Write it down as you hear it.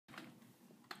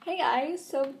Hey guys,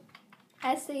 so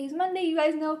as today's Monday, you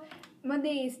guys know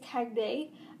Monday is tag day,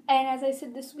 and as I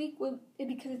said this week,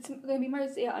 because it's going to be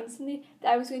Mother's Day on Sunday,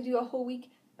 that I was going to do a whole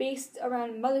week based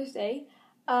around Mother's Day,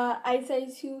 I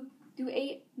decided to do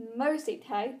a Mother's Day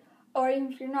tag, or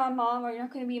even if you're not a mom or you're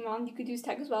not going to be a mom, you could do this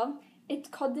tag as well. It's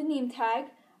called the name tag.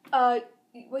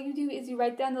 What you do is you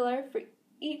write down the letter for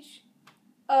each,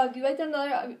 you write down the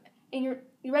letter, and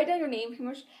you write down your name pretty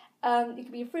much. It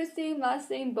could be your first name,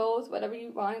 last name, both, whatever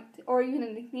you want, or even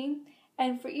a nickname.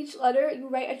 And for each letter, you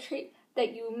write a trait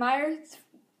that you admire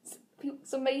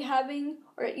somebody having,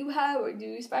 or that you have, or do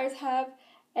you aspire to have.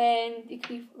 And it could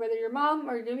be whether you're mom,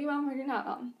 or you're going to be mom, or you're not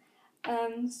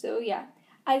mom. So yeah,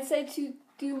 I decided to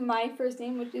do my first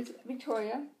name, which is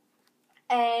Victoria.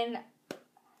 And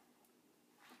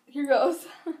here goes.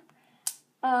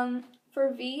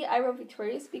 For V, I wrote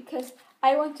Victorious because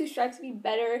I want to strive to be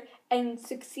better and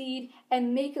succeed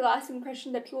and make a lasting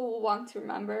impression that people will want to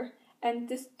remember and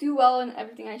just do well in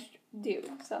everything I do.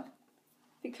 So,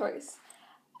 Victorious.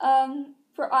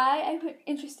 For I put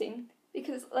interesting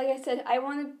because, like I said, I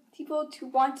wanted people to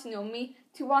want to know me,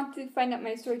 to want to find out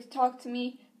my story, to talk to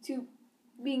me, to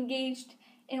be engaged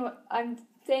in what I'm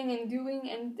saying and doing,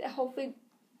 and hopefully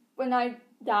when I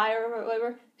die or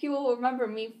whatever, people will remember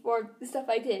me for the stuff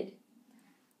I did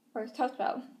or talked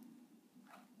about.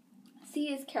 C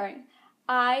is caring.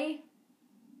 I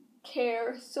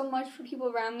care so much for people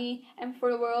around me and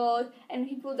for the world and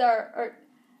people that are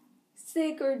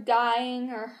sick or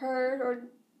dying or hurt or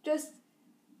just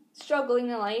struggling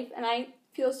in life, and I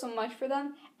feel so much for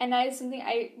them, and that is something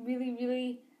I really,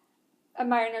 really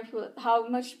admire in other people, how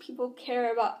much people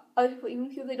care about other people, even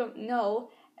people they don't know,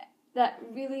 that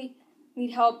really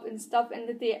need help and stuff, and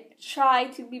that they try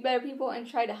to be better people and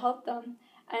try to help them,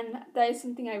 and that is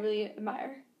something I really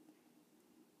admire.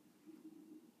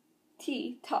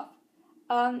 T, tough.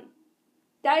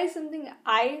 That is something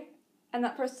I am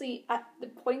not personally at the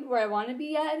point where I want to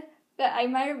be at, but I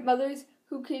admire mothers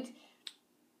who could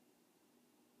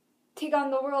take on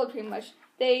the world pretty much.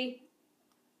 They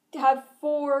have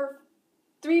 4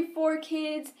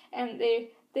 kids, and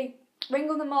they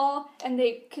wrangle them all, and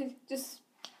they could just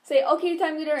say, okay,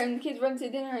 time to dinner, and the kids run to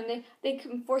dinner, and they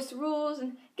can enforce the rules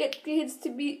and get the kids to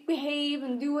behave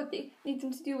and do what they need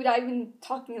them to do without even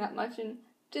talking that much, and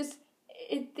just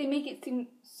they make it seem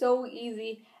so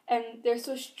easy, and they're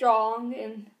so strong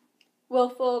and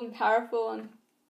willful and powerful, and